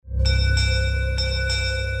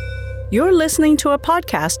You're listening to a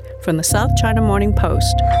podcast from the South China Morning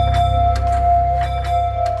Post.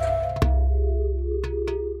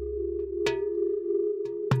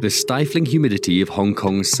 The stifling humidity of Hong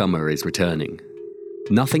Kong's summer is returning.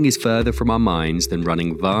 Nothing is further from our minds than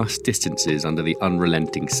running vast distances under the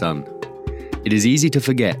unrelenting sun. It is easy to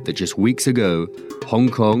forget that just weeks ago, Hong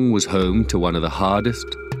Kong was home to one of the hardest,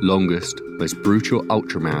 longest, most brutal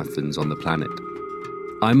ultramarathons on the planet.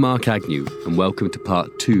 I'm Mark Agnew, and welcome to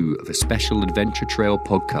part 2 of a special adventure trail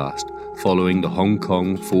podcast following the Hong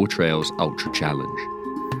Kong 4 Trails Ultra Challenge,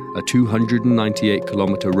 a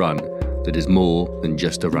 298-kilometre run that is more than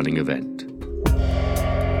just a running event.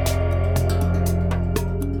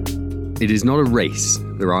 It is not a race.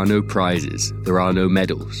 There are no prizes. There are no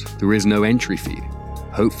medals. There is no entry fee.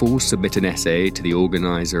 Hopefuls submit an essay to the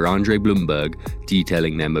organiser Andre Bloomberg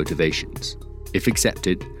detailing their motivations. If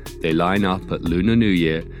accepted, they line up at Lunar New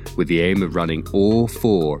Year with the aim of running all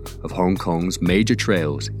 4 of Hong Kong's major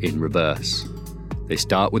trails in reverse. They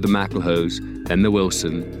start with the Maclehose, then the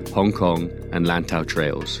Wilson, Hong Kong and Lantau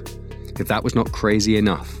trails. If that was not crazy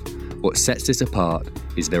enough, what sets this apart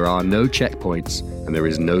is there are no checkpoints and there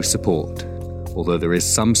is no support, although there is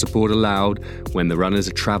some support allowed when the runners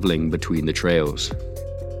are travelling between the trails.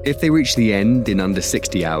 If they reach the end in under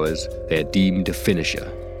 60 hours, they are deemed a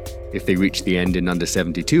finisher. If they reach the end in under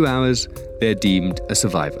 72 hours, they are deemed a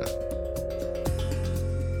survivor.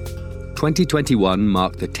 2021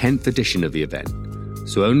 marked the 10th edition of the event,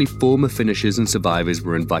 so only former finishers and survivors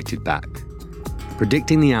were invited back.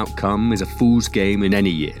 Predicting the outcome is a fool's game in any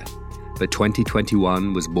year, but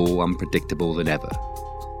 2021 was more unpredictable than ever.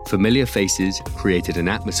 Familiar faces created an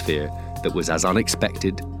atmosphere that was as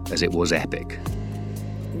unexpected as it was epic.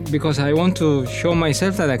 Because I want to show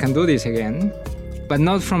myself that I can do this again, but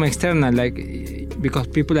not from external, because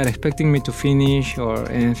people are expecting me to finish or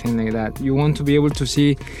anything like that. You want to be able to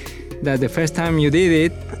see that the first time you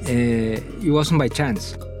did it wasn't by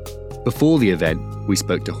chance. Before the event, we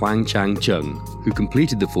spoke to Hyun, Chung, who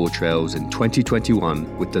completed the 4 trails in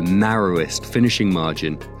 2021 with the narrowest finishing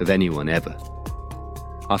margin of anyone ever.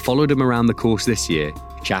 I followed him around the course this year,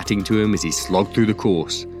 chatting to him as he slogged through the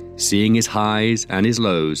course, seeing his highs and his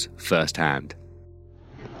lows firsthand.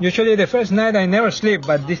 Usually the first night I never sleep,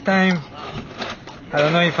 but this time, I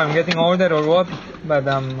don't know if I'm getting older or what, but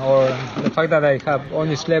or the fact that I have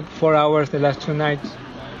only slept 4 hours the last 2 nights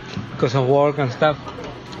because of work and stuff.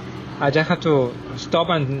 I just have to stop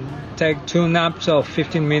and take 2 naps of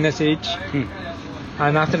 15 minutes each.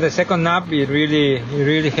 And after the second nap, it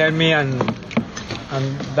really helped me, and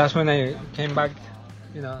that's when I came back,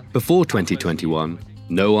 Before 2021,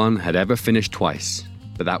 no one had ever finished twice,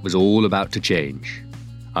 but that was all about to change.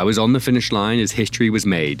 I was on the finish line as history was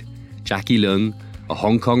made. Jackie Leung, a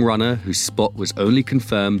Hong Kong runner whose spot was only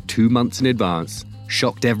confirmed 2 months in advance,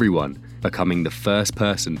 shocked everyone, becoming the first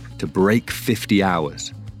person to break 50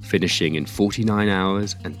 hours, finishing in 49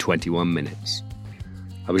 hours and 21 minutes.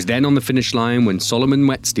 I was then on the finish line when Solomon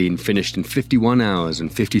Wetstein finished in 51 hours and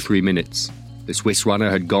 53 minutes. The Swiss runner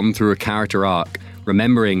had gone through a character arc,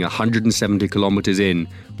 remembering 170 kilometres in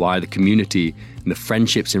why the community and the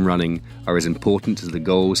friendships in running are as important as the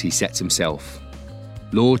goals he sets himself.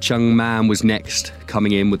 Law Chung Man was next,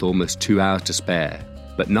 coming in with almost 2 hours to spare,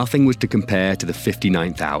 but nothing was to compare to the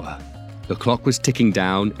 59th hour. The clock was ticking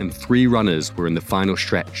down and 3 runners were in the final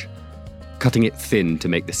stretch, cutting it thin to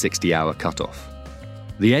make the 60-hour cutoff.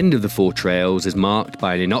 The end of the 4 trails is marked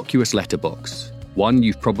by an innocuous letterbox, one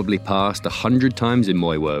you've probably passed 100 times in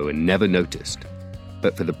Moi Wo and never noticed.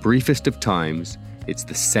 But for the briefest of times, it's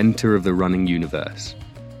the centre of the running universe.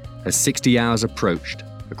 As 60 hours approached,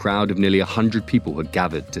 a crowd of nearly 100 people had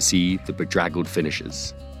gathered to see the bedraggled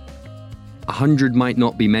finishers. 100 might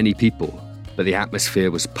not be many people, but the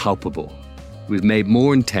atmosphere was palpable. It was made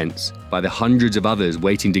more intense by the hundreds of others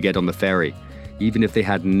waiting to get on the ferry, even if they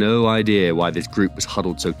had no idea why this group was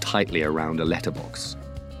huddled so tightly around a letterbox.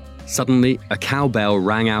 Suddenly, a cowbell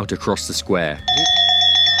rang out across the square.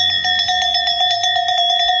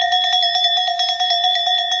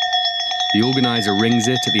 The organiser rings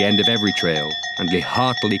it at the end of every trail, and they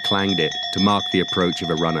heartily clanged it to mark the approach of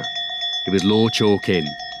a runner. It was Law Cho Kin,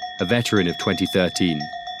 a veteran of 2013.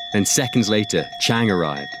 Then seconds later, Chang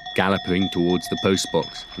arrived, galloping towards the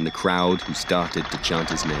postbox and the crowd who started to chant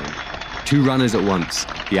his name. 2 runners at once,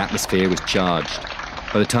 the atmosphere was charged.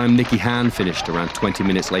 By the time Nicky Han finished around 20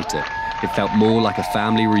 minutes later, it felt more like a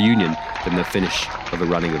family reunion than the finish of a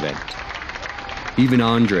running event. Even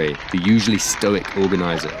Andre, the usually stoic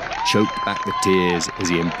organiser, choked back the tears as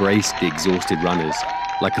he embraced the exhausted runners,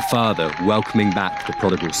 like a father welcoming back the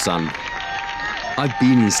prodigal son. I've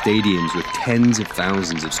been in stadiums with tens of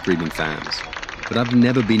thousands of screaming fans, but I've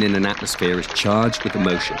never been in an atmosphere as charged with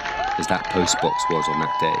emotion as that post box was on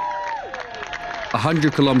that day.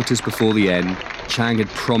 100 kilometers before the end, Chang had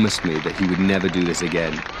promised me that he would never do this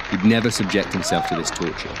again. He'd never subject himself to this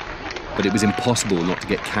torture. But it was impossible not to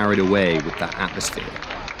get carried away with that atmosphere.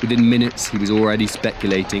 Within minutes, he was already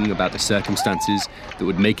speculating about the circumstances that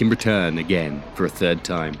would make him return again for a third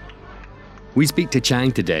time. We speak to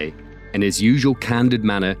Chang today. In his usual candid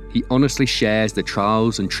manner, he honestly shares the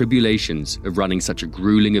trials and tribulations of running such a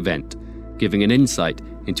grueling event, giving an insight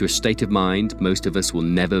into a state of mind most of us will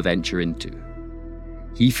never venture into.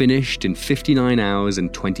 He finished in 59 hours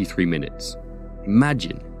and 23 minutes.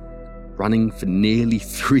 Imagine running for nearly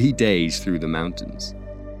 3 days through the mountains.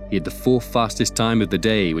 He had the fourth fastest time of the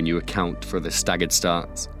day when you account for the staggered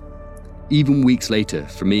starts. Even weeks later,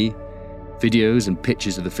 for me, videos and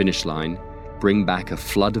pictures of the finish line bring back a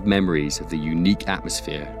flood of memories of the unique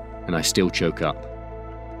atmosphere, and I still choke up.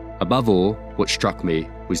 Above all, what struck me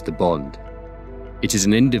was the bond. It is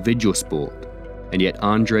an individual sport, and yet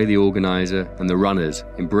Andre, the organizer, and the runners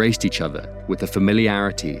embraced each other with a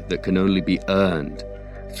familiarity that can only be earned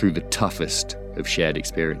through the toughest of shared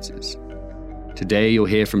experiences. Today, you'll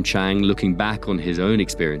hear from Chang looking back on his own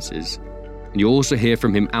experiences, and you'll also hear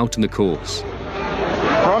from him out on the course.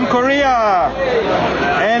 From Korea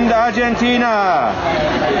and Argentina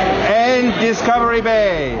and Discovery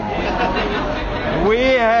Bay, we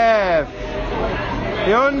have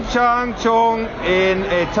Hyun, Chang, Chung in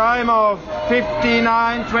a time of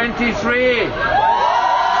 59:23.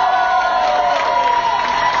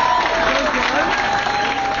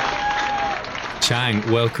 Chang,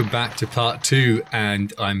 welcome back to part 2,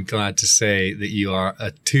 and I'm glad to say that you are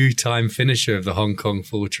a 2-time finisher of the Hong Kong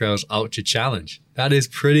 4 Trails Ultra Challenge. That is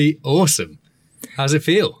pretty awesome. How's it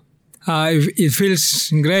feel? It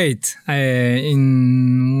feels great.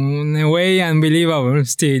 In a way, unbelievable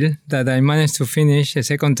still that I managed to finish a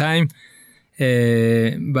second time,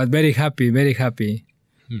 but very happy, very happy.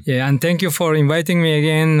 Yeah, and thank you for inviting me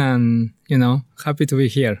again, and, happy to be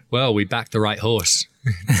here. Well, we backed the right horse.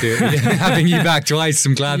 Having you back twice,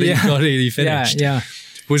 I'm glad that you got it, you finished. Yeah.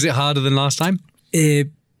 Was it harder than last time?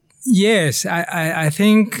 Yes, I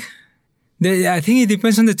think it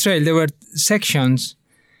depends on the trail. There were sections,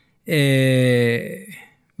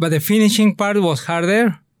 but the finishing part was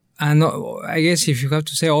harder. And I guess if you have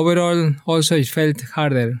to say overall, also it felt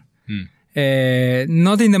harder.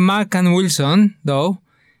 Not in the Mac and Wilson, though,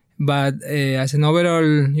 but as an overall,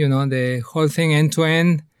 the whole thing end to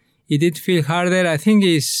end, it did feel harder. I think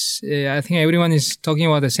everyone is talking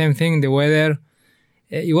about the same thing. The weather,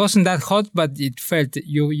 it wasn't that hot, but it felt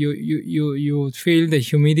you would feel the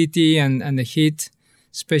humidity and the heat,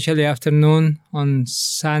 especially afternoon on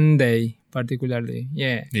Sunday, particularly.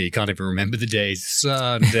 Yeah, you can't even remember the days.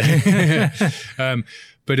 Sunday.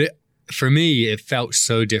 But for me, it felt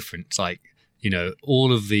so different. It's like,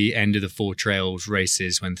 all of the end of the 4 Trails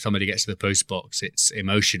races, when somebody gets to the post box, it's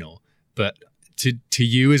emotional. But to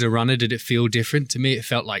you as a runner, did it feel different? To me, it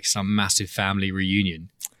felt like some massive family reunion.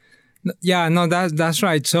 Yeah, no, that's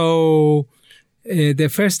right. So the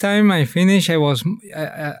first time I finished, I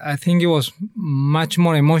think it was much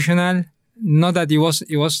more emotional. Not that it was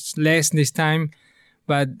less this time,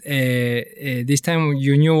 but this time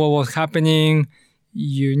you knew what was happening.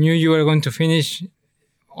 You knew you were going to finish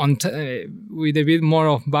with a bit more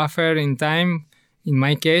of buffer in time. In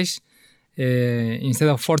my case, instead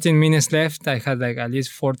of 14 minutes left, I had like at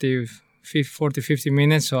least 40, 50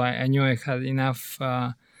 minutes. So I knew I had enough.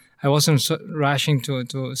 I wasn't rushing to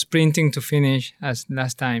sprinting to finish as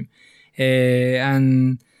last time.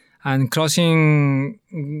 And crossing,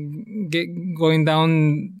 going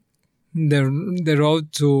down the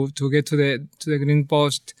road to get to the green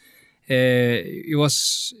post, it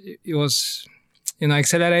was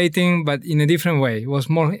accelerating, but in a different way. It was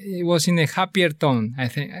in a happier tone. I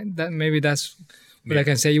think that maybe that's what I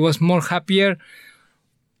can say. It was more happier,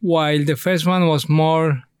 while the first one was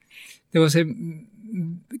more. There was a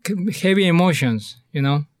heavy emotions,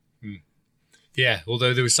 Yeah,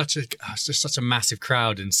 although there was such a massive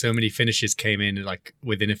crowd, and so many finishers came in like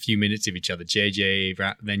within a few minutes of each other. JJ,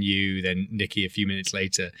 then you, then Nikki a few minutes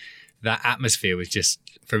later. That atmosphere was just,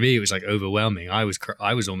 for me, it was like overwhelming. I was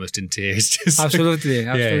almost in tears. Absolutely.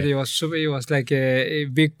 Yeah. It was like a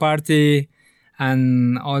big party,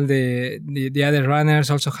 and all the other runners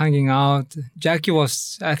also hanging out. Jackie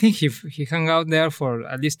I think he hung out there for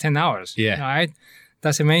at least 10 hours. Yeah. Right?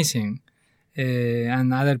 That's amazing.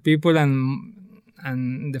 And other people,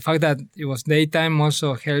 and the fact that it was daytime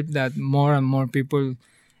also helped that more and more people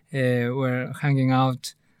were hanging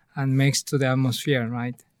out and makes to the atmosphere,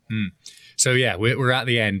 right? So yeah, we're at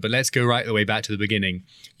the end, but let's go right the way back to the beginning.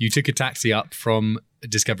 You took a taxi up from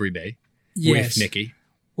Discovery Bay with Nikki.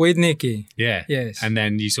 With Nikki. Yeah. Yes. And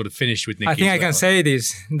then you sort of finished with Nikki. I think I can say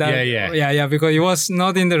this. Yeah, because it was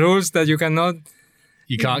not in the rules that you cannot.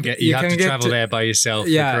 You can't get. You have to travel there by yourself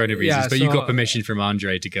for corona reasons. But you got permission from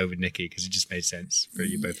Andre to go with Nikki because it just made sense for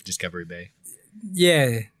you both at Discovery Bay.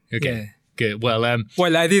 Yeah. Okay. Yeah. Good. Well,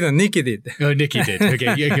 I didn't. Nikki did. Oh, Nikki did.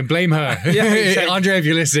 Okay, you can blame her. Exactly. Andre, if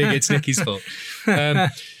you're listening, it's Nikki's fault.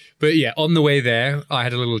 But yeah, on the way there, I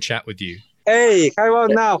had a little chat with you. Hey, how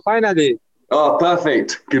about now? Finally. Oh,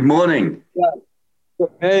 perfect. Good morning. Yeah.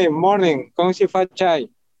 Hey, morning. Kong si fa chai.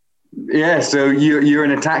 Yeah, so you're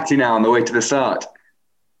in a taxi now on the way to the start.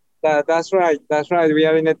 That's right. We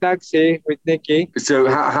are in a taxi with Nikki. So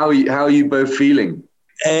how are you both feeling?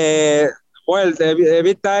 Well, a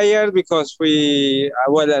bit tired because me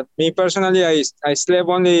personally, I slept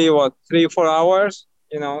only 3-4 hours.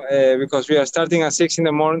 Because we are starting at 6 in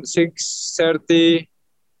the morning, 6:30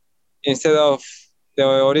 instead of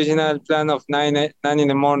the original plan of 9 in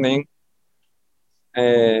the morning.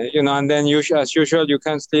 And then as usual, you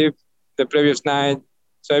can't sleep the previous night.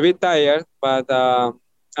 So a bit tired, but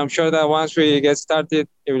I'm sure that once we get started,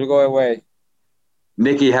 it will go away.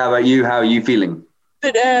 Nikki, how about you? How are you feeling?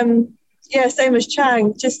 But same as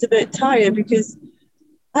Chang, just a bit tired because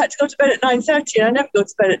I had to go to bed at 9:30 and I never go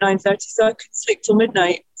to bed at 9:30, so I couldn't sleep till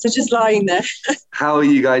midnight. So just lying there. How are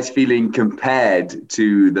you guys feeling compared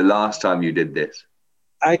to the last time you did this?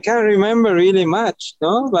 I can't remember really much,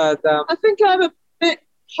 no? But I think I'm a bit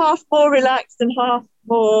half more relaxed and half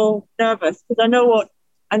more nervous because I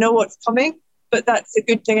know what's coming, but that's a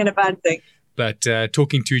good thing and a bad thing. But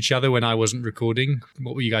talking to each other when I wasn't recording,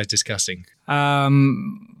 what were you guys discussing?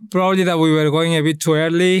 Probably that we were going a bit too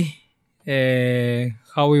early.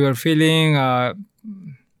 How we were feeling. I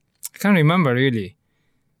can't remember really.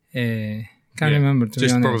 Can't remember, to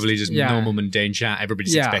be honest. Probably just normal mundane chat.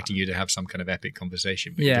 Everybody's expecting you to have some kind of epic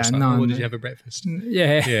conversation. But you're just like, did you have a breakfast?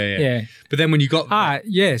 Yeah. But then when you got...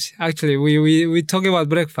 yes. Actually, we talk about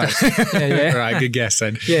breakfast. All right, good guess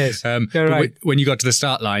then. Yes, you're right. When you got to the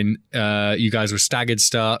start line, you guys were staggered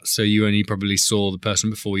start, so you only probably saw the person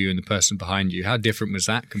before you and the person behind you. How different was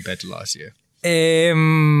that compared to last year?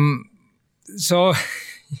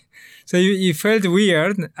 So you felt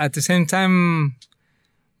weird at the same time,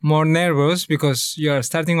 more nervous because you are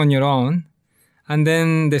starting on your own, and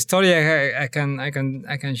then the story I can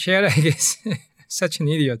share. I guess such an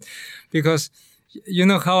idiot because you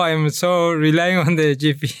know how I'm so relying on the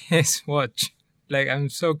GPS watch. Like I'm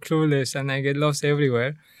so clueless and I get lost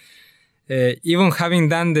everywhere. Even having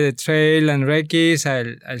done the trail and recce's,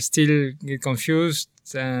 I'll still get confused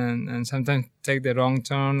and sometimes take the wrong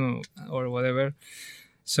turn or whatever.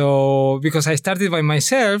 So because I started by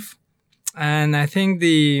myself, and I think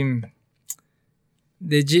fine.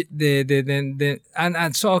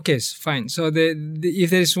 So if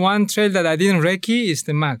there's one trail that I didn't recce, it's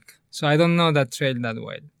the Mac. So I don't know that trail that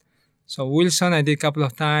well. So Wilson I did a couple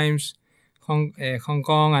of times, Hong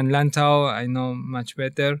Kong and Lantau I know much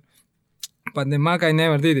better, but the Mac I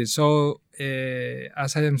never did it. So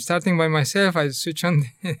as I am starting by myself, I switch on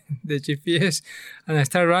the GPS and I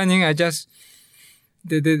start running. I just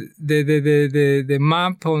the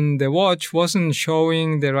map on the watch wasn't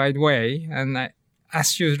showing the right way, and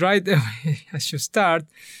as you start,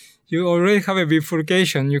 you already have a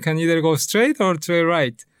bifurcation. You can either go straight or to the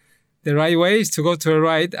right. The right way is to go to the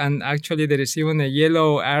right, and actually there is even a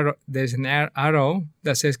yellow arrow. There's an arrow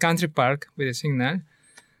that says Country Park with a signal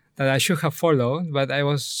that I should have followed, but I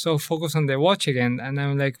was so focused on the watch again, and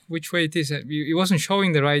I'm like, which way it is? It wasn't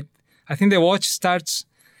showing the right. I think the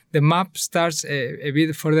map starts a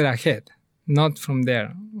bit further ahead, not from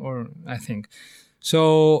there, or I think.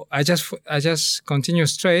 So I just continue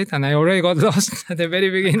straight, and I already got lost at the very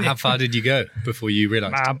beginning. How far did you go before you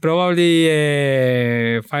realized?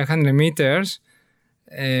 Probably 500 meters.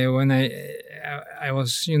 When I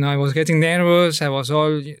was getting nervous. I was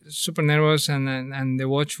all super nervous, and the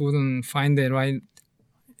watch wouldn't find the right.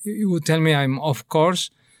 It would tell me I'm off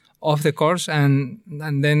the course, and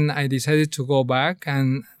then I decided to go back.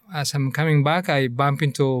 And as I'm coming back, I bump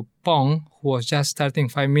into Pong, who was just starting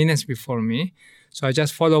 5 minutes before me. So I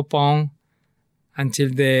just follow Pong until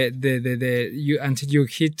until you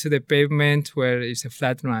hit to the pavement where it's a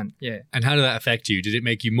flat run. Yeah. And how did that affect you? Did it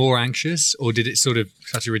make you more anxious, or did it sort of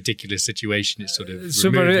such a ridiculous situation? It sort of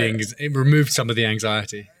removed some of the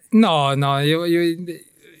anxiety. No. You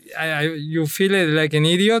feel it like an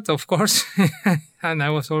idiot, of course, and I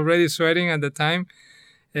was already sweating at the time.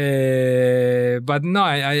 But no,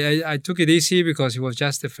 I took it easy because it was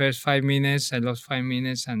just the first 5 minutes. I lost 5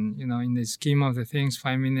 minutes, and in the scheme of the things,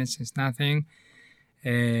 5 minutes is nothing.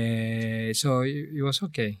 So it was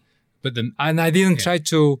okay. And I didn't try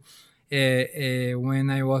to. When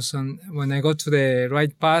I got to the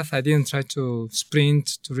right path, I didn't try to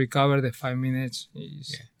sprint to recover the 5 minutes.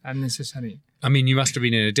 It's unnecessary. I mean, you must have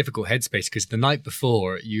been in a difficult headspace because the night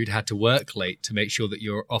before you'd had to work late to make sure that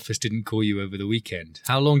your office didn't call you over the weekend.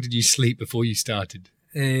 How long did you sleep before you started?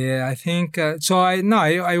 I think so.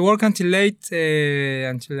 I work until late,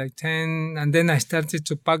 until like 10, and then I started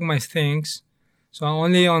to pack my things. So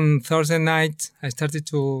only on Thursday night I started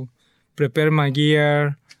to prepare my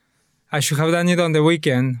gear. I should have done it on the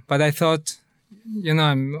weekend, but I thought,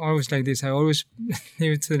 I'm always like this. I always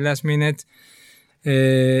leave it to the last minute.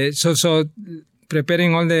 So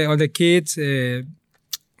preparing all the kits, the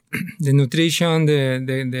nutrition,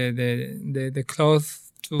 the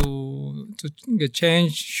clothes to get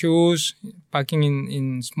changed, shoes, packing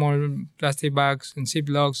in small plastic bags and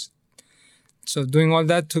Ziplocs. So doing all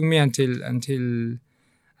that took me until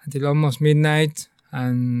almost midnight,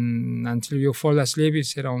 and until you fall asleep,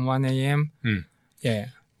 it's around 1 a.m. Yeah.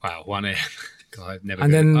 Wow, 1 a.m. God, I've never.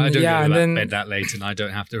 And then, I don't go to bed that late, and I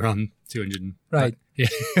don't have to run 200. Right. Yeah.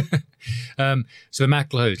 So the mat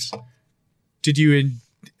clothes. The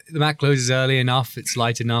mat clothes is early enough. It's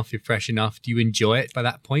light enough. You're fresh enough. Do you enjoy it by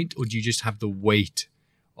that point, or do you just have the weight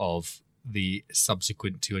of the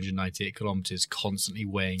subsequent 298 kilometers constantly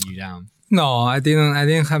weighing you down? No, I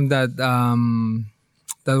didn't have that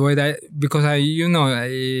that way. Because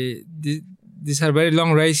these are very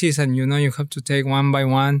long races, and you have to take one by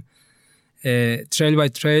one, trail by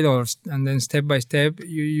trail, and then step by step.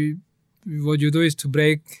 What you do is to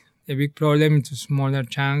break a big problem into smaller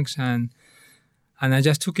chunks, and I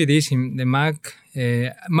just took it easy. The Mac,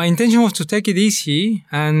 my intention was to take it easy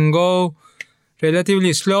and go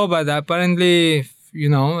relatively slow, but apparently,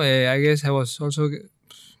 I guess I was also,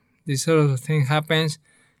 this sort of thing happens.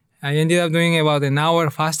 I ended up doing about an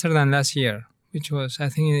hour faster than last year, which was, I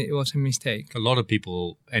think it was a mistake. A lot of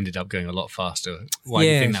people ended up going a lot faster. Why do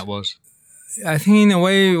you think that was? I think in a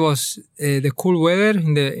way it was the cool weather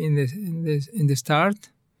in the start,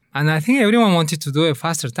 and I think everyone wanted to do a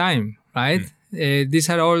faster time, right? These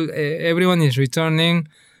are all everyone is returning,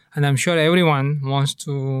 and I'm sure everyone wants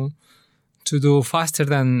to do faster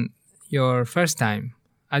than your first time.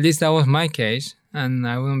 At least that was my case, and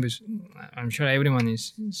I'm sure everyone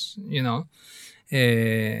is.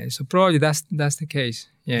 So probably that's the case.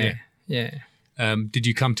 Yeah. Did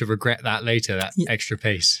you come to regret that later? That extra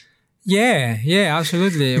pace? Yeah,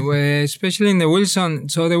 absolutely. Especially in the Wilson.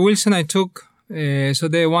 So the Wilson I took, so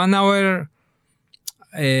the 1 hour,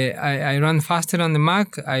 I ran faster on the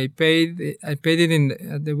Mac. I paid it at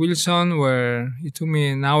the Wilson, where it took me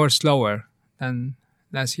an hour slower than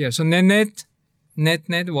last year. So net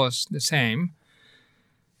was the same.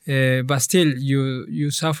 But still, you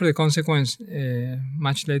suffer the consequence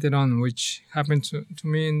much later on, which happened to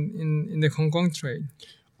me in the Hong Kong trail.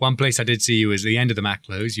 One place I did see you was the end of the mat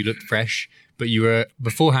close. You looked fresh, but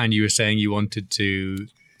beforehand you were saying you wanted to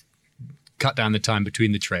cut down the time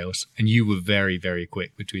between the trails, and you were very, very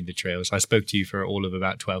quick between the trails. I spoke to you for all of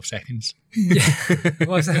about 12 seconds. Yeah,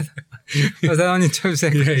 was that only 12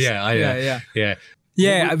 seconds?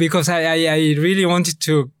 Yeah. Because I really wanted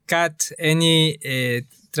to cut any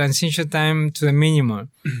transition time to the minimum.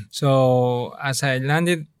 So as I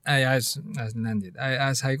landed. As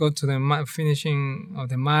I got to the finishing of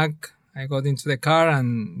the Mac, I got into the car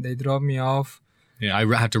and they dropped me off. Yeah, I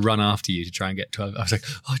had to run after you to try and get 12. I was like,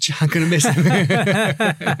 oh, Chang, I'm going to miss him.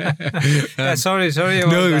 Sorry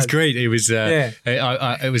about No, it was that. great. It was,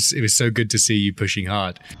 it was so good to see you pushing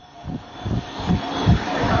hard.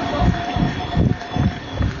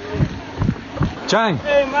 Chang,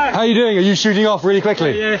 Hey, Mark. how are you doing? Are you shooting off really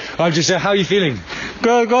quickly? Yeah. I'm just how are you feeling?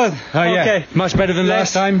 Good. Oh, yeah. Okay. Much better than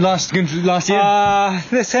last year?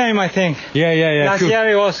 The same, I think. Yeah. Last Cool. year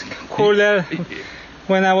it was cooler.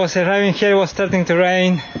 When I was arriving here, it was starting to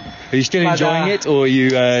rain. Are you still But, enjoying it, or are you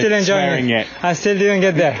Still enjoying swearing it. I still didn't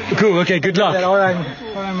get there. Cool. Okay. Good luck. All right,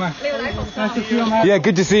 Mark. Nice to see you, Mark. Yeah.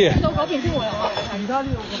 Good to see you.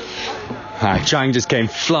 Chang just came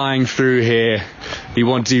flying through here. He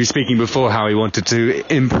was speaking before how he wanted to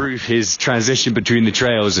improve his transition between the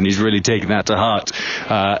trails, and he's really taken that to heart.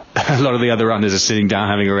 A lot of the other runners are sitting down,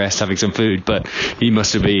 having a rest, having some food, but he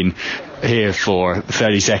must have been here for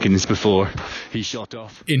 30 seconds before he shot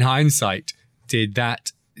off. In hindsight, did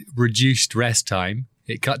that reduced rest time,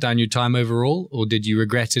 it cut down your time overall, or did you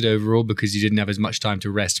regret it overall because you didn't have as much time to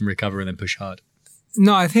rest and recover and then push hard?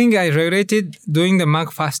 No, I think I regretted doing the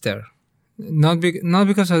Mac faster. Not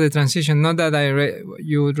because of the transition. Not that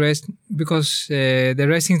you would rest, because the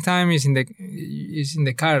resting time is in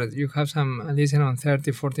the car. You have some at least around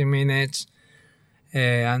 30, 40 minutes,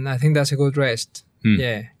 and I think that's a good rest.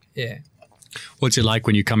 Yeah. What's it like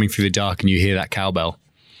when you're coming through the dark and you hear that cowbell?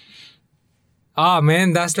 Oh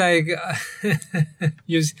man, that's like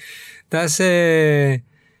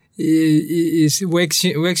it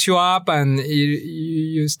wakes you up, and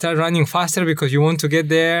you start running faster because you want to get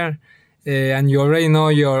there, and you already know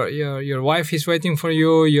your wife is waiting for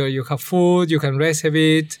you. You have food, you can rest a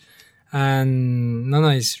bit, and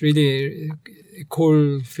it's really a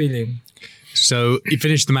cool feeling. So you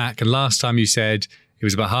finished the MAC, and last time you said it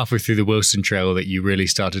was about halfway through the Wilson Trail that you really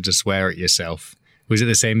started to swear at yourself. Was it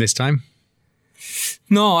the same this time?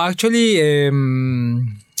 No, actually,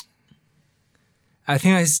 I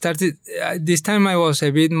think I started this time. I was I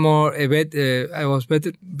was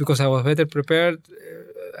better because I was better prepared.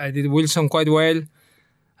 I did Wilson quite well,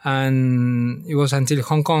 and it was until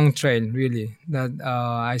Hong Kong Trail really that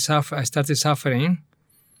I started suffering,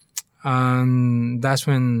 and that's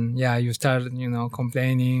when you start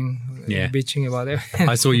complaining, bitching about it.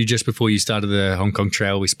 I saw you just before you started the Hong Kong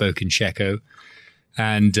Trail. We spoke in Checo.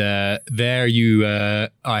 And there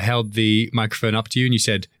I held the microphone up to you and you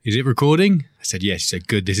said, "Is it recording?" I said, "Yes." You said,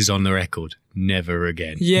 "Good, this is on the record. Never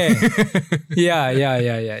again." Yeah.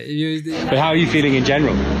 But how are you feeling in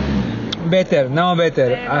general? Better.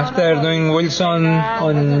 After doing Wilson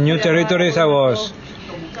on new territories, I was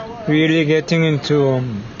really getting into,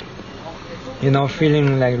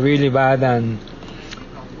 feeling like really bad, and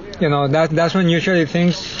that's when usually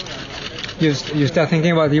things. You start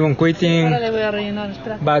thinking about even quitting,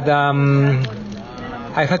 but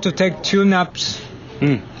I had to take 2 naps.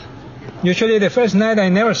 Usually the first night I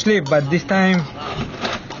never sleep, but this time,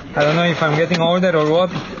 I don't know if I'm getting older or what,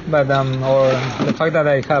 but or the fact that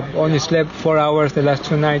I have only slept 4 hours the last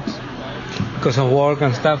 2 nights because of work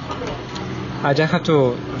and stuff. I just had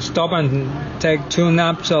to stop and take 2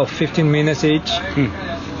 naps of 15 minutes each.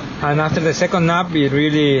 And after the second nap, it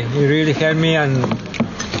really helped me, and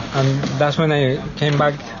that's when I came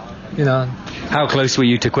back, How close were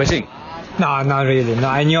you to quitting? No, not really. No,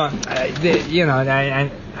 I knew, I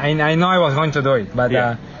know I was going to do it, but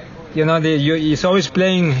it's always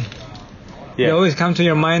playing. They always come to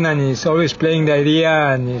your mind, and it's always playing the idea,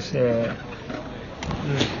 and it's.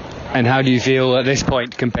 And how do you feel at this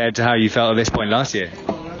point compared to how you felt at this point last year?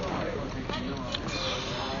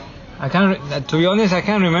 To be honest, I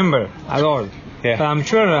can't remember at all. Yeah. But I'm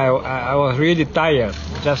sure I was really tired,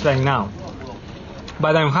 just like now.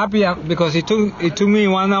 But I'm happy because it took me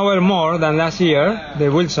 1 hour more than last year, the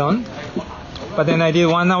Wilson. But then I did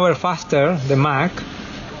 1 hour faster, the MAC.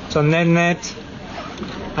 So net.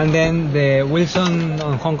 And then the Wilson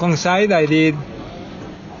on Hong Kong side, I did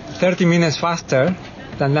 30 minutes faster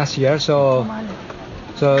than last year. So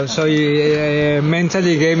it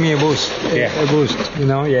mentally gave me a boost. A boost,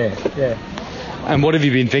 yeah. And what have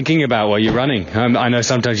you been thinking about while you're running? I know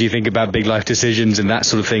sometimes you think about big life decisions and that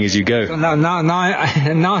sort of thing as you go. So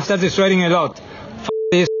now I started sweating a lot.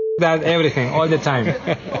 This, that, everything, all the time.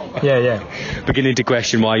 Yeah. Beginning to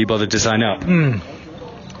question why you bothered to sign up.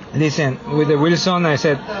 Listen, with the Wilson, I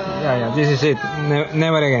said, this is it.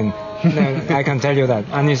 Never again. I can tell you that,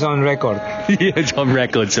 and it's on record. Yeah, it's on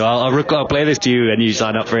record. So I'll play this to you, and you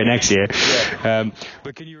sign up for it next year. Yeah.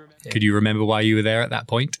 But could you remember why you were there at that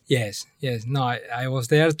point? Yes. No, I was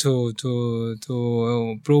there to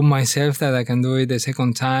prove myself that I can do it the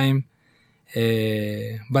second time.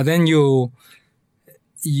 But then you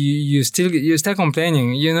start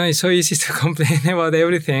complaining. It's so easy to complain about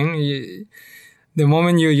everything. The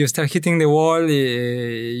moment you start hitting the wall,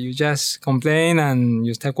 you just complain and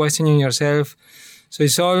you start questioning yourself. So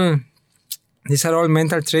these are all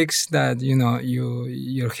mental tricks that,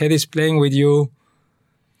 your head is playing with you,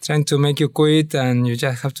 trying to make you quit, and you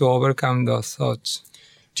just have to overcome those thoughts.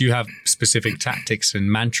 Do you have specific tactics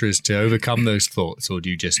and mantras to overcome those thoughts, or do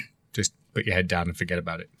you just put your head down and forget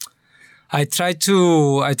about it? I try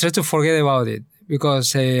to forget about it,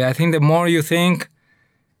 because I think the more you think,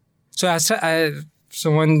 so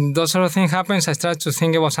when those sort of things happens, I start to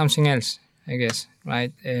think about something else, I guess,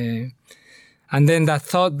 right? And then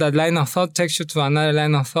that line of thought takes you to another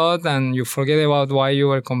line of thought, and you forget about why you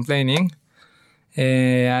were complaining.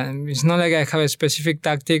 And it's not like I have a specific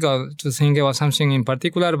tactic or to think about something in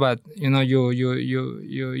particular, but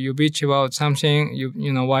you bitch about something,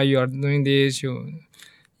 why you are doing this,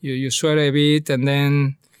 you swear a bit, and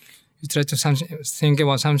then you try to think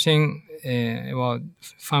about something, about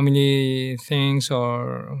family things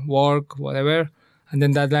or work, whatever, and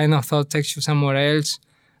then that line of thought takes you somewhere else,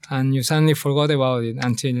 and you suddenly forgot about it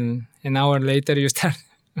until an hour later you start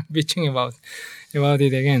bitching about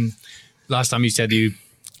it again. Last time you said you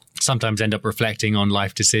sometimes end up reflecting on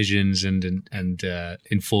life decisions and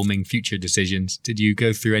informing future decisions. Did you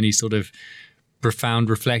go through any sort of profound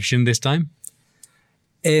reflection this time?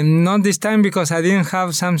 Not this time, because I didn't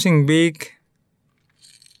have some big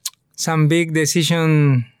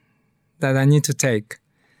decision that I need to take,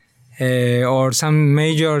 or some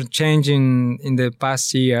major change in the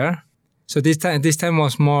past year. So this time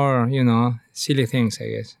was more, silly things, I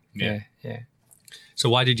guess. Yeah. So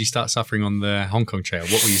why did you start suffering on the Hong Kong trail?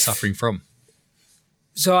 What were you suffering from?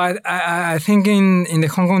 So I think in the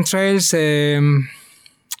Hong Kong trails,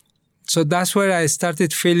 so that's where I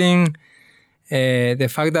started feeling the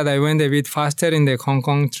fact that I went a bit faster in the Hong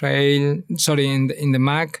Kong trail, in the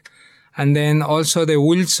MAC, and then also the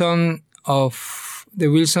Wilson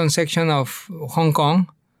section of Hong Kong.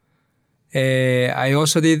 I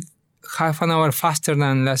also did half an hour faster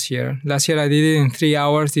than last year. Last year I did it in 3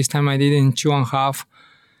 hours. This time I did it in 2.5.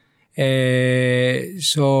 And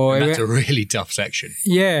that's a really tough section.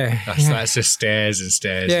 Yeah. That's just stairs and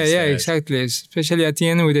stairs. Yeah, exactly. Especially at the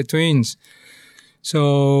end with the twins.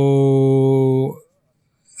 So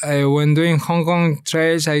when doing Hong Kong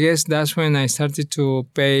trails, I guess that's when I started to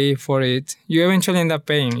pay for it. You eventually end up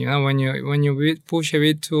paying, when you push a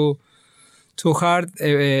bit too hard,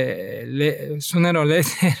 sooner or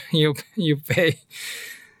later you pay.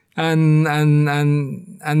 And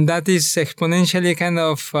that is exponentially kind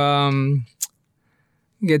of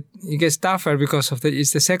it gets tougher because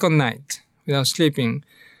it's the second night without sleeping,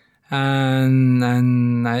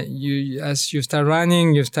 and as you start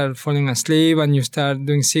running, you start falling asleep and you start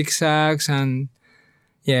doing zigzags, and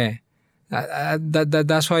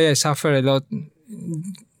that's why I suffer a lot.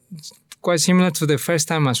 Quite similar to the first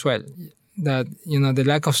time as well. That the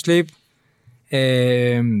lack of sleep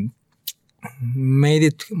made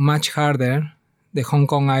it much harder, the Hong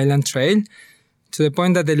Kong Island Trail, to the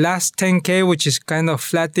point that the last 10K, which is kind of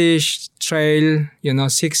flattish trail,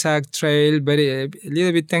 zigzag trail, a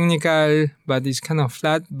little bit technical, but it's kind of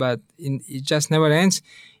flat, but it just never ends.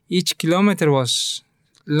 Each kilometer was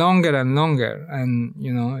longer and longer, and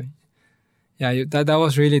that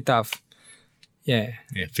was really tough. Yeah.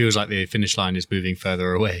 It feels like the finish line is moving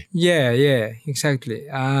further away. Yeah, exactly.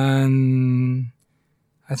 And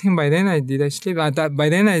I think by then I sleep. By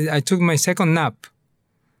then I took my second nap.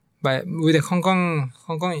 But with the Hong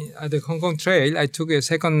Kong Trail, I took a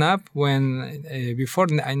second nap when before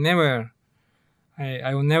I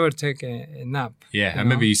would never take a nap. Yeah, I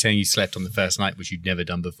remember you saying you slept on the first night, which you'd never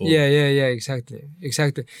done before. Yeah, exactly.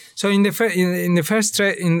 So in the first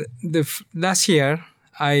trail last year,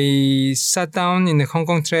 I sat down in the Hong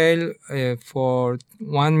Kong Trail for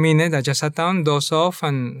 1 minute. I just sat down, doze off,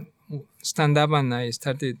 and stand up, and I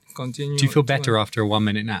started continuing. Do you feel better after a 1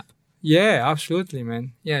 minute nap? Yeah, absolutely,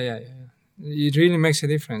 man. Yeah. It really makes a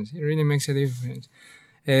difference. To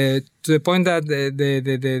the point that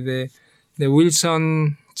the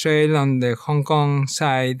Wilson Trail on the Hong Kong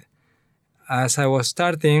side, as I was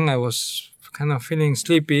starting, I was kind of feeling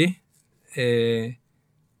sleepy,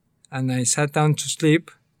 and I sat down to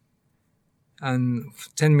sleep, and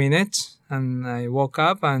 10 minutes, and I woke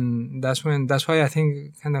up, and that's why I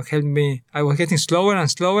think kind of helped me. I was getting slower and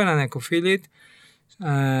slower, and I could feel it,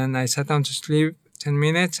 and I sat down to sleep 10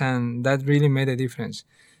 minutes, and that really made a difference.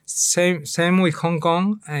 Same with Hong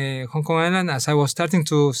Kong Island. As I was starting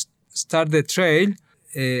to start the trail,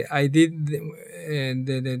 I did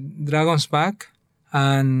the Dragon's Back,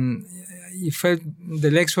 and the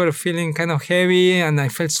legs were feeling kind of heavy, and I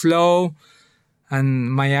felt slow, and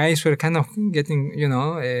my eyes were kind of getting,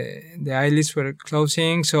 the eyelids were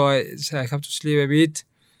closing, so I have to sleep a bit.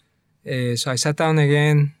 So I sat down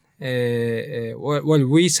again.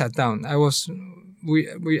 We sat down. I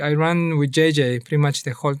ran with JJ pretty much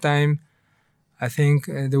the whole time. I think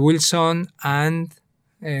the Wilson and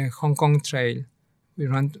Hong Kong Trail, we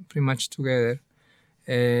ran pretty much together.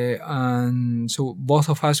 And so both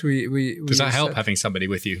of us, we Does that help having somebody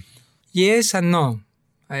with you? Yes and no.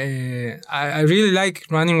 I really like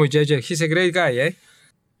running with JJ. He's a great guy, eh?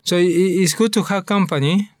 So it's good to have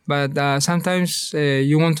company, but sometimes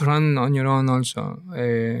you want to run on your own also.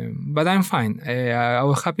 But I'm fine. I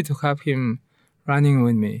was happy to have him running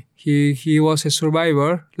with me. He was a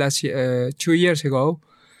survivor 2 years ago,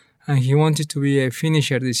 and he wanted to be a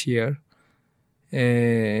finisher this year.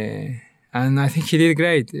 And I think he did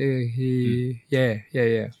great.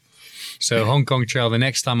 Yeah. So Hong Kong Trail, the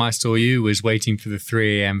next time I saw you was waiting for the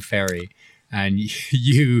 3 a.m. ferry, and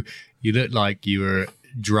you looked like you were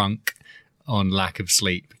drunk on lack of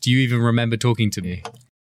sleep. Do you even remember talking to me?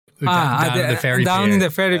 down at the ferry down pier. in the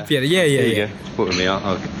ferry pier. Yeah, yeah, There you yeah. go. Put with me.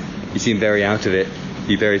 You seem very out of it.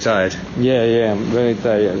 You're very tired. Yeah, I'm very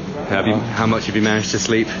tired. How much have you managed to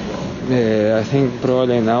sleep? I think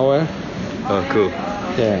probably an hour. Oh, cool.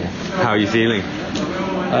 Yeah. How are you feeling?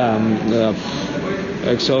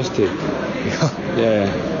 Exhausted. Yeah.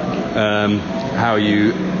 How are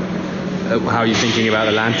you thinking about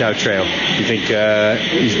the Lantau Trail? Do you think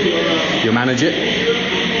you'll manage it?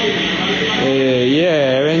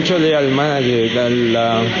 Yeah, eventually I'll manage it.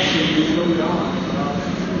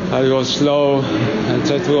 I'll go slow. I'll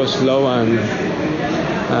try to go slow, and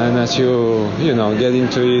as you get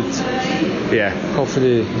into it, Yeah.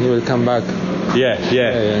 hopefully it will come back. Yeah. Do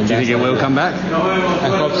you think it will come back? I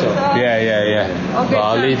hope so. Yeah. Well,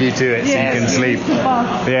 I'll leave you to it so you can sleep.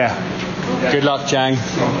 Yeah. Good luck, Chang.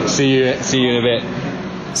 See you in a bit.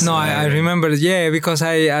 No, I remember. Yeah, because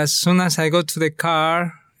as soon as I got to the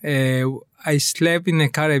car, I slept in the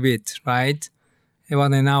car a bit, right?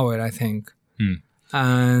 About an hour, I think.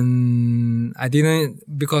 And I didn't,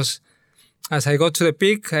 because as I got to the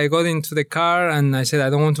peak, I got into the car and I said, I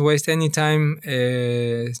don't want to waste any time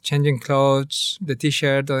changing clothes, the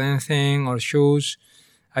t-shirt or anything, or shoes.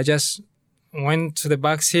 I just went to the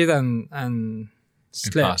back seat and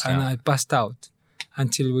slept, and I passed out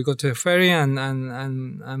until we got to the ferry, and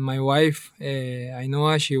my wife, I know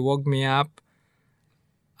her, she woke me up,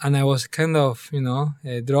 and I was kind of,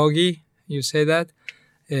 droggy, you say that.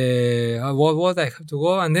 What I have to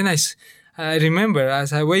go, and then I remember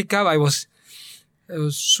as I wake up, it was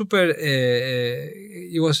super.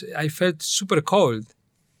 I felt super cold,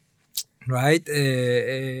 right?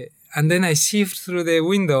 And then I see through the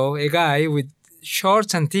window a guy with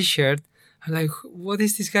shorts and t-shirt. I'm like, what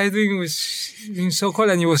is this guy doing? Being so cold,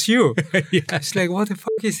 and it was you. Yeah. It's like, what the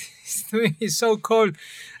fuck is he doing? He's so cold,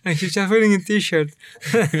 and he's just wearing a t-shirt.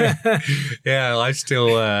 Yeah, I'm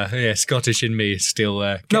still Scottish in me is still.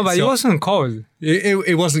 No, but it wasn't cold.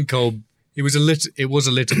 It wasn't cold. It was a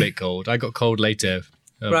little bit cold. I got cold later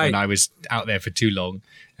when I was out there for too long.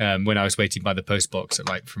 When I was waiting by the post box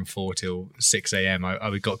at from 4 till 6 a.m.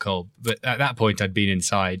 I got cold, but at that point I'd been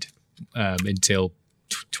inside until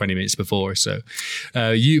 20 minutes before. So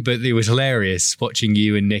but it was hilarious watching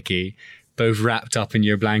you and Nikki both wrapped up in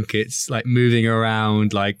your blankets, moving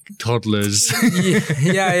around like toddlers.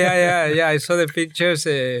 Yeah. I saw the pictures.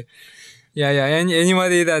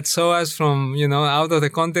 Anybody that saw us from, out of the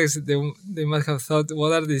context, they must have thought,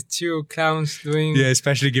 what are these two clowns doing? Yeah,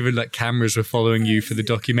 especially given cameras were following you for the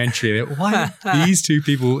documentary. Why are these two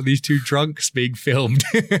drunks being filmed?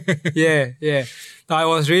 Yeah. No, I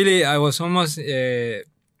was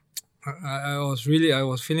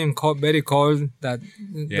feeling cold, very cold.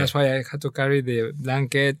 That's why I had to carry the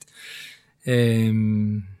blanket.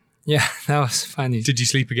 That was funny. Did you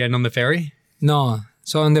sleep again on the ferry? No.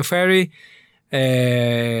 So on the ferry,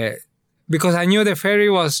 because I knew the ferry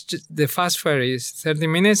was the fast ferry, is 30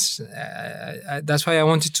 minutes. That's why I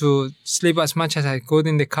wanted to sleep as much as I could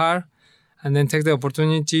in the car, and then take the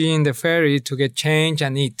opportunity in the ferry to get changed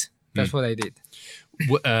and eat. That's what I did.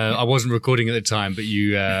 I wasn't recording at the time, but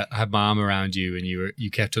you had my arm around you, and you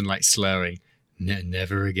kept on slurring,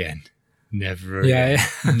 never again. Never again.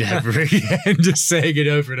 Yeah. Never again. Just saying it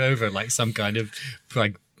over and over, like some kind of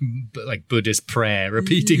Buddhist prayer,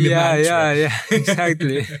 repeating the mantra. Yeah,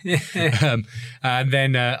 exactly. And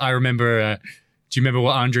then I remember. Do you remember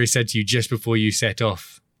what Andre said to you just before you set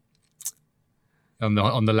off on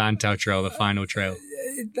the Lantau Trail, the final trail?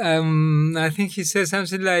 I think he said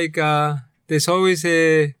something like, "There's always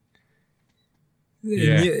a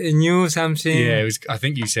new something." Yeah, it was. I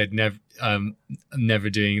think you said never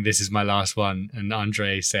doing. This is my last one, and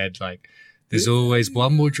Andre said there's always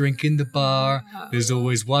one more drink in the bar. There's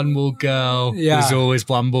always one more girl. Yeah. There's always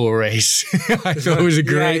one more race. I thought it was a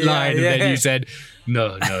great line. And then you said,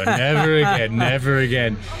 no, never again, never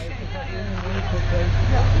again.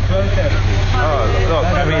 Look,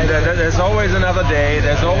 I mean, there's always another day.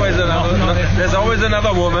 There's always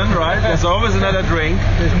another woman, right? There's always another drink.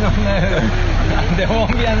 There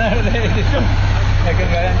won't be another day. I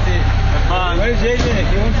can guarantee. Where's JJ?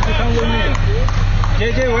 He wants to come with me.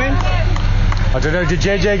 JJ went? I don't know, did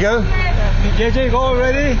JJ go? Did JJ go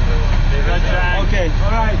already? Okay,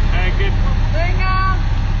 all right.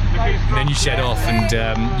 And then you set off, and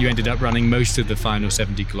you ended up running most of the final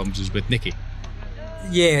 70 kilometers with Nikki.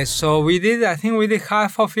 Yeah, so I think we did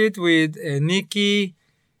half of it with Nikki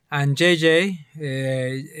and JJ.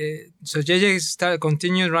 So JJ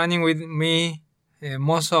continued running with me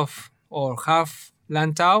most of or half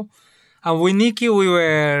Lantau. And with Nikki, we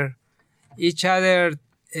were each other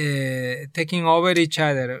taking over each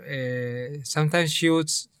other. Sometimes she would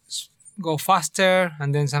go faster,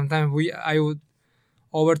 and then sometimes I would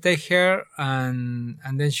overtake her, and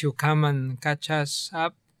then she would come and catch us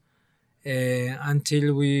up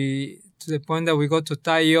until to the point that we go to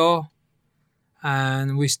Tayo,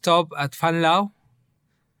 and we stop at Phan Lao,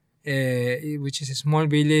 which is a small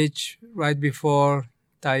village right before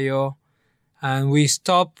Tayo, and we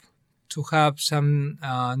stop to have some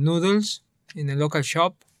noodles in a local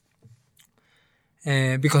shop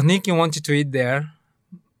because Nikki wanted to eat there.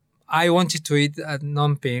 I wanted to eat at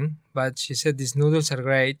Phnom Penh, but she said these noodles are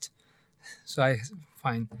great, so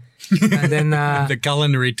fine. And then the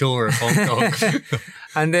culinary tour of Hong Kong.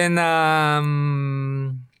 and then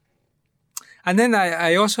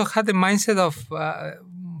I also had the mindset of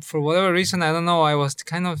for whatever reason, I don't know, I was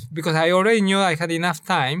kind of, because I already knew I had enough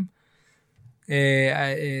time.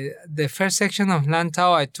 The first section of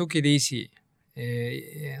Lantau, I took it easy.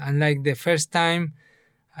 Unlike the first time,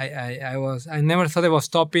 I never thought about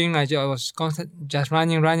stopping. I was just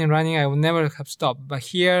running. I would never have stopped. But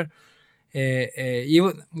here,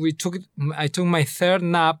 I took my third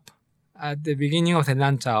nap at the beginning of the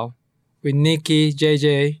Lantau with Nikki,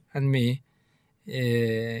 JJ, and me.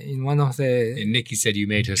 In one of the... And Nikki said you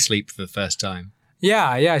made her sleep for the first time.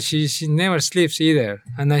 Yeah, she never sleeps either.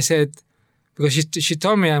 And I said, because she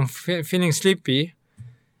told me I'm feeling sleepy,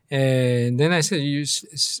 and then I said,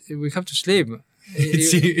 we have to sleep.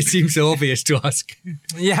 It seems so obvious to ask.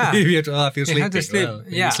 Yeah. You have to, I feel sleepy. Have to sleep. Well,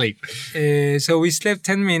 yeah. You sleep. So we slept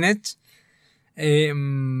 10 minutes.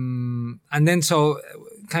 And then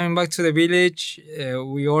coming back to the village,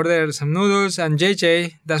 we ordered some noodles, and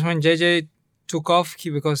JJ, that's when JJ took off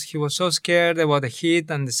because he was so scared about the heat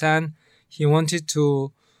and the sun. He wanted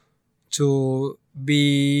to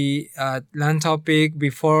be at Lantau Peak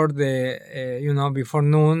before before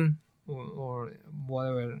noon or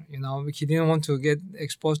whatever, he didn't want to get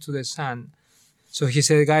exposed to the sun. So he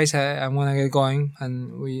said, guys, I want to get going.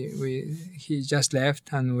 And he just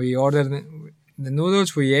left, and we ordered the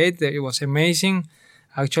noodles. We ate. It was amazing.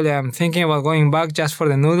 Actually, I'm thinking about going back just for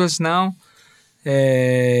the noodles now.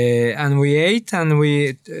 And we ate, and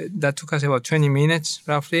that took us about 20 minutes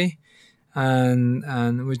roughly,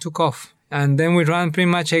 and we took off. And then we ran pretty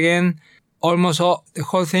much again, almost the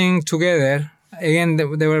whole thing together. Again,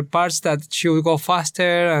 there were parts that she would go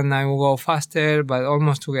faster and I would go faster, but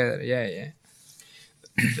almost together. Yeah.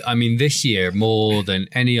 I mean, this year, more than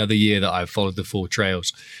any other year that I've followed the Four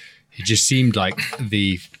Trails, it just seemed like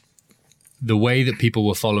the way that people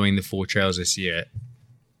were following the Four Trails this year,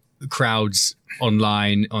 crowds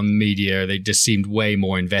online, on media, they just seemed way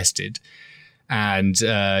more invested. And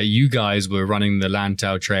you guys were running the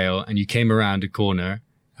Lantau Trail, and you came around a corner.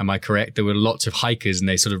 Am I correct? There were lots of hikers, and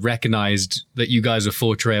they sort of recognized that you guys were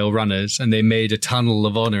Four Trail runners, and they made a tunnel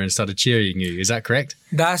of honor and started cheering you. Is that correct?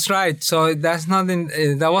 That's right. So that's not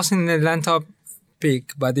that wasn't the Lantau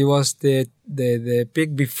Peak, but it was the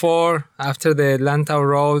peak before, after the Lantau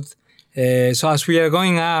Road. So as we are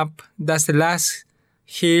going up, that's the last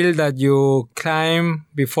hill that you climb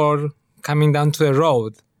before coming down to the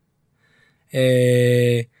road.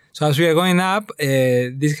 So as we are going up,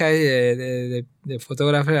 this guy, the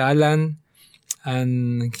photographer Alan,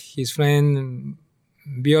 and his friend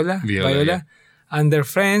Viola, yeah. and their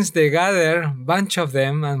friends, they gather, a bunch of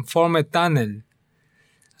them, and form a tunnel.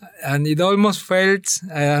 And it almost felt,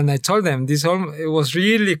 and I told them, it was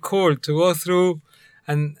really cool to go through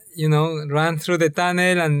and, run through the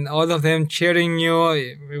tunnel, and all of them cheering you.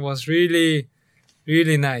 It was really,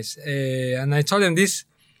 really nice. And I told them this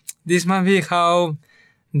must be how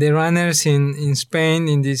the runners in Spain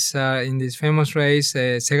in this famous race,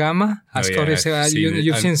 Segama.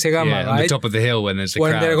 You've seen Segama, right? On the top of the hill when there's the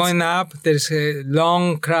crowd. When they're going up, there's a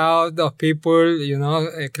long crowd of people,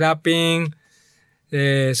 clapping.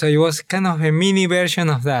 So it was kind of a mini version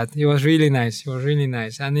of that. It was really nice.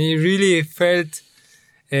 And it really felt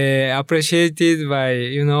appreciated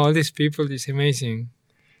by, all these people. It's amazing.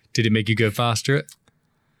 Did it make you go faster?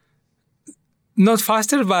 Not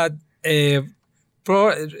faster, but it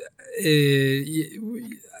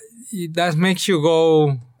does make you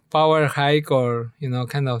go power hike or,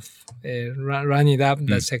 kind of run it up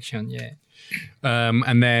that section. Yeah.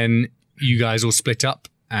 And then you guys all split up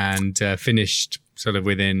and finished sort of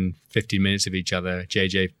within 15 minutes of each other.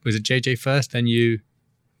 Was it JJ first, then you?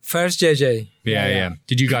 First JJ. Yeah.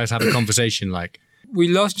 Did you guys have a conversation like? We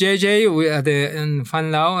lost JJ in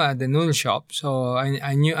Phan Lao at the noodle shop. So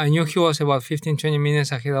I knew he was about 15-20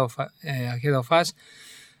 minutes ahead of us.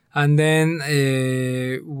 And then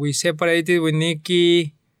we separated with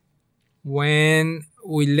Nikki when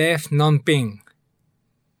we left Phnom Penh.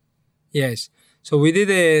 Yes. So we did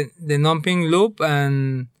the Phnom Penh loop,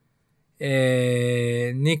 and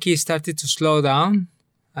Nikki started to slow down,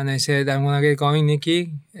 and I said, "I'm gonna get going,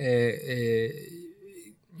 Nikki."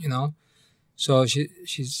 So she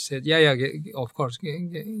said, "Yeah, of course,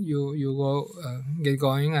 you go get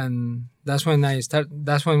going." And that's when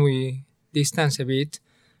That's when we distanced a bit,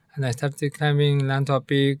 and I started climbing Lantua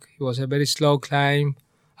Peak. It was a very slow climb,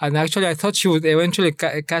 and actually I thought she would eventually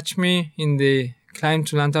catch me in the climb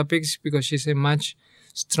to Lantua Peaks because she's a much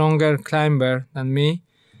stronger climber than me.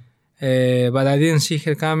 But I didn't see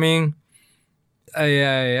her coming.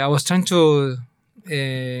 I was trying to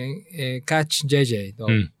catch JJ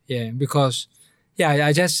though. Because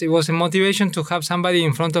it was a motivation to have somebody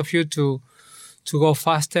in front of you to go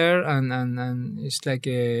faster, and it's like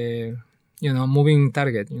a moving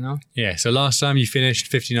target. Yeah. So last time you finished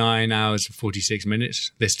 59 hours and 46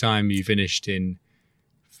 minutes. This time you finished in.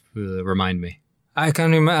 Remind me. I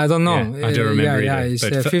can't remember. I don't know. Yeah, I don't remember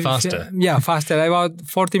either. But faster. Faster. About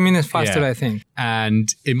 40 minutes faster, I think.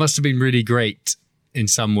 And it must have been really great in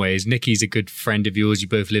some ways. Nikki's a good friend of yours. You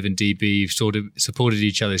both live in DB. You've sort of supported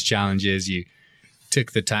each other's challenges. You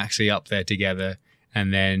took the taxi up there together,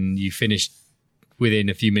 and then you finished within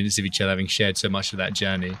a few minutes of each other, having shared so much of that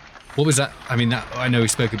journey. What was that? I mean, I know we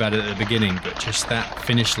spoke about it at the beginning, but just that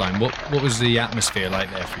finish line. What was the atmosphere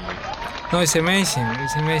like there for you? No, it's amazing.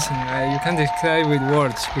 It's amazing. You can't describe with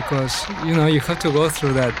words because, you have to go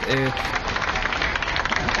through that.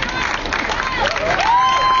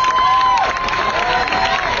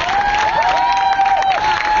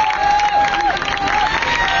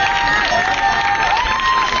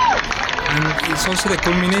 And it's also the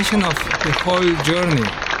culmination of the whole journey,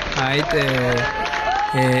 right?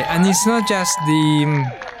 And it's not just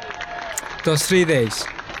those 3 days.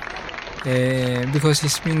 Because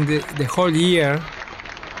it's been the whole year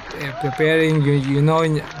preparing,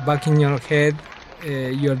 back in your head,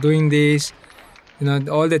 you're doing this,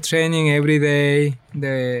 all the training every day,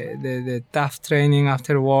 the tough training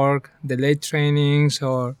after work, the late trainings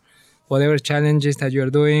or whatever challenges that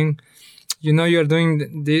you're doing, you're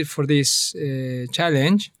doing this for this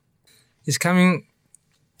challenge. It's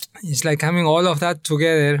like coming all of that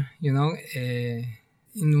together,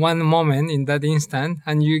 in one moment, in that instant,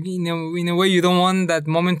 and you, in a way, you don't want that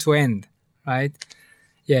moment to end, right?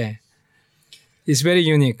 Yeah, it's very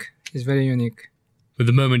unique. It's very unique. But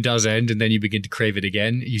the moment does end, and then you begin to crave it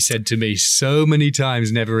again. You said to me so many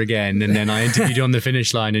times, "Never again," and then I interviewed you on the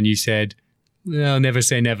finish line, and you said, "No, never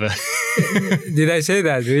say never." Did I say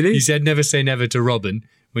that? Really? You said "never say never" to Robin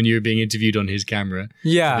when you were being interviewed on his camera.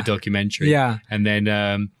 Yeah. For the documentary. Yeah. And then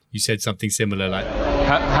you said something similar, like,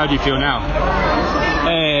 "How do you feel now?"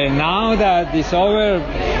 Now that it's over,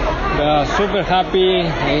 super happy.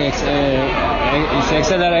 It's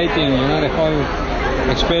exhilarating, the whole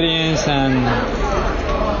experience, and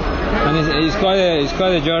it's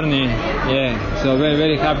quite a journey. Yeah, so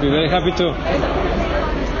very happy to.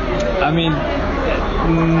 I mean,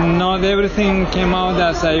 not everything came out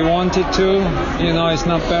as I wanted to. It's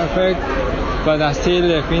not perfect, but I'm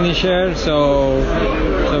still a finisher. So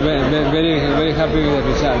very happy with the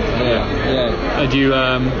result. Yeah. Do you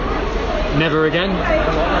never again?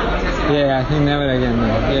 Yeah, I think never again.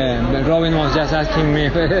 Yeah, but Robin was just asking me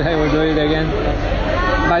whether I would do it again.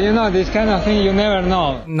 But this kind of thing, you never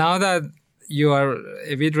know. Now that you are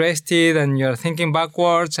a bit rested and you're thinking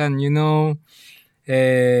backwards, and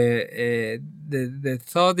the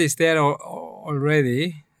thought is there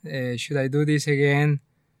already. Should I do this again?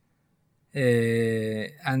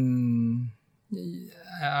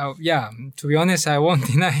 To be honest, I won't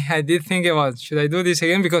deny. I did think about, should I do this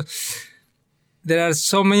again? Because there are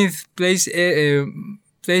so many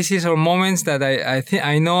places or moments that I think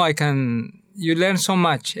I know I can. You learn so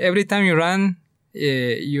much every time you run.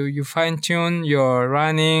 You fine tune your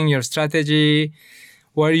running, your strategy,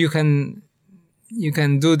 where you can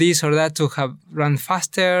do this or that to run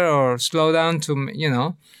faster or slow down to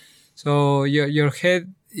So your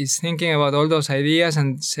head is thinking about all those ideas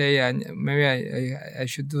and say, maybe I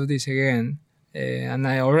should do this again. And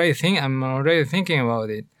I'm already thinking about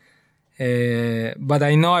it. But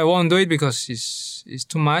I know I won't do it because it's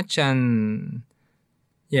too much. And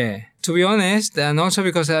to be honest, and also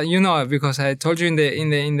because because I told you in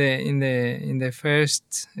the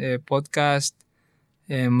first podcast,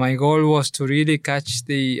 my goal was to really catch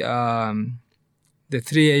the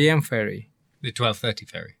 3 a.m. ferry. The 12:30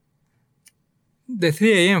 ferry. The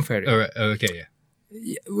 3 a.m. ferry. Okay, yeah.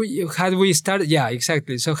 Had we started,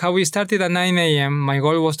 exactly. So how we started at 9 a.m., my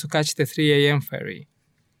goal was to catch the 3 a.m. ferry.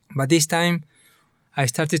 But this time, I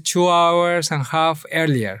started 2 hours and a half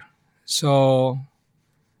earlier. So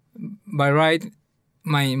by right,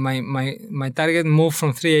 my target moved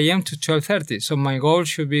from 3 a.m. to 12:30. So my goal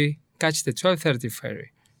should be catch the 12:30 ferry,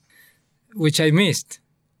 which I missed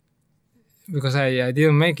because I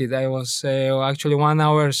didn't make it. I was actually 1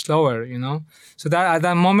 hour slower, So that at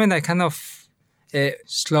that moment, I kind of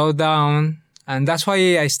slowed down. And that's why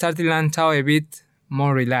I started Lantau a bit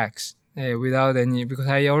more relaxed, without any, because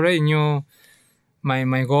I already knew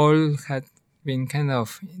my goal had been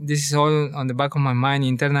this is all on the back of my mind,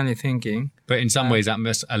 internally thinking. But in some ways that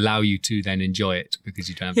must allow you to then enjoy it because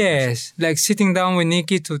you don't have Yes, like sitting down with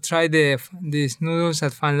Nikki to try these noodles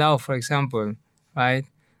at Fan Lao, for example, right?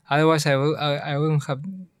 Otherwise I wouldn't have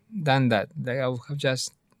done that. Like I would have just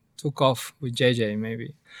took off with JJ maybe.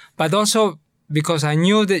 But also because I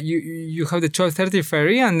knew that you have the 12:30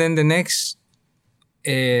 ferry and then the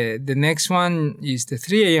next one is the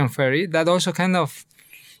 3 a.m. ferry. That also kind of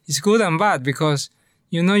is good and bad because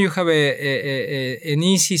you have an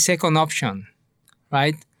easy second option,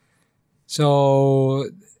 right? So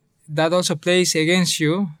that also plays against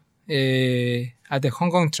you at the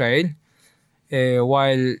Hong Kong Trail,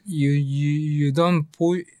 while you don't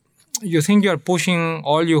push. You think you're pushing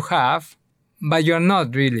all you have, but you're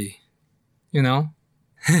not really,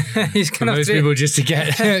 It's kind for most people just to get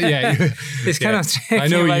it's kind of tricky. I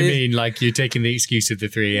know what you mean, like you're taking the excuse of the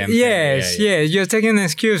 3 a.m. Yes, you're taking an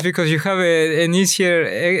excuse because you have an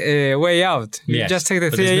easier way out. You just take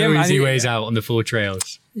the 3 a.m. There's no easy ways out on the 4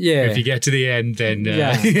 trails. Yeah. If you get to the end, then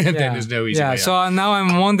then there's no easy way out. So now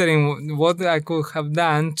I'm wondering what I could have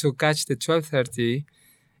done to catch the 12:30,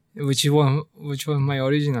 which was my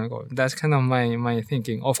original goal. That's kind of my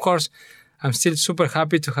thinking. Of course, I'm still super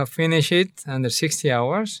happy to have finished it under 60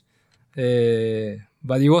 hours,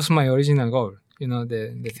 but it was my original goal,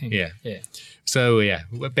 the thing. Yeah. So,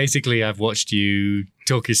 basically I've watched you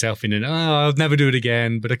talk yourself in I'll never do it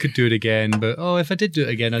again, but I could do it again. But, if I did do it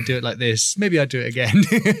again, I'd do it like this. Maybe I'd do it again.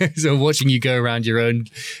 So watching you go around your own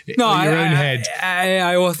head.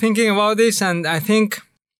 I was thinking about this and I think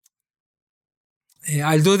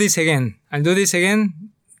I'll do this again. I'll do this again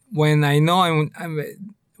when I know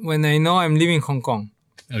I'm leaving Hong Kong.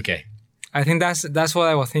 Okay. I think that's what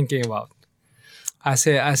I was thinking about. As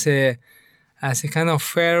a kind of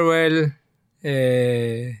farewell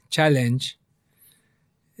challenge.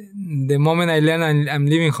 The moment I learn I'm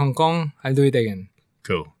leaving Hong Kong, I'll do it again.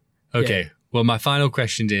 Cool. Okay. Yeah. Well, my final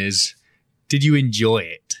question is, did you enjoy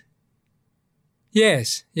it?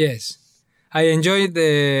 Yes. I enjoyed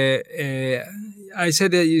I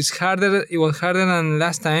said that it was harder than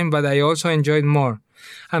last time, but I also enjoyed more.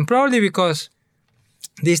 And probably because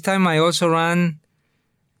this time I also ran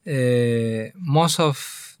most of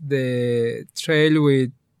the trail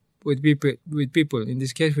with people. In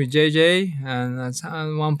this case, with JJ, and at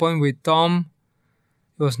one point with Tom.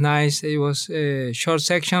 It was nice. It was a short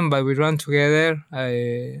section, but we ran together.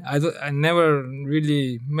 I never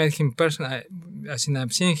really met him personally.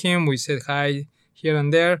 I've seen him. We said hi here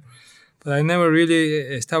and there, but I never really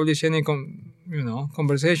established any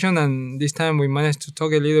conversation. And this time we managed to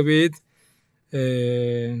talk a little bit.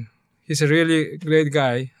 He's a really great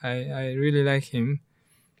guy. I really like him.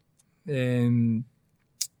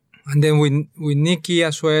 And then with Nikki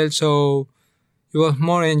as well, so it was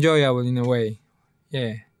more enjoyable in a way.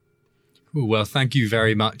 Yeah. Cool. Well, thank you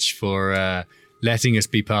very much for letting us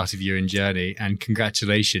be part of your journey, and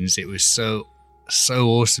congratulations. It was so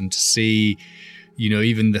awesome to see,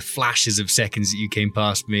 even the flashes of seconds that you came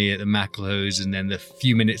past me at the Mackelhose, and then the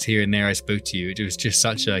few minutes here and there I spoke to you. It was just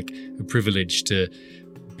such a privilege to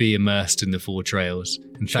be immersed in the 4 trails.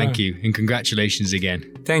 And thank you, and congratulations again.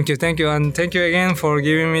 Thank you, and thank you again for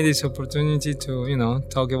giving me this opportunity to,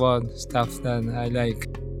 talk about stuff that I like.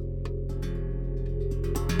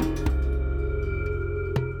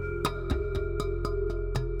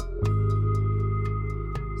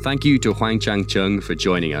 Thank you to Hyun Chung for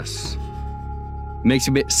joining us. It makes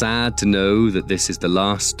me a bit sad to know that this is the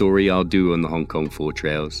last story I'll do on the Hong Kong 4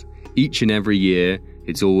 trails. Each and every year,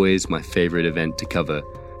 it's always my favourite event to cover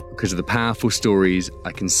because of the powerful stories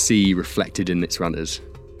I can see reflected in its runners.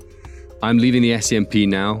 I'm leaving the SCMP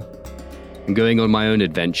now and going on my own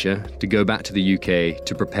adventure to go back to the UK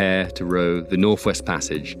to prepare to row the Northwest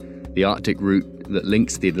Passage, the Arctic route that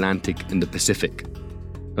links the Atlantic and the Pacific.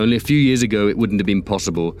 Only a few years ago it wouldn't have been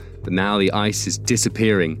possible, but now the ice is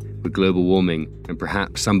disappearing with global warming, and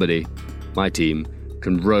perhaps somebody, my team,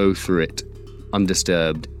 can row through it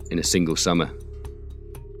undisturbed in a single summer.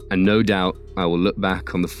 And no doubt I will look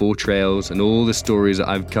back on the 4 trails and all the stories that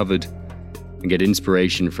I've covered and get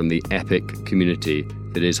inspiration from the epic community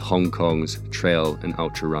that is Hong Kong's trail and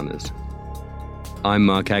ultra runners. I'm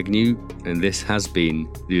Mark Agnew, and this has been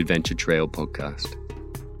the Adventure Trail Podcast.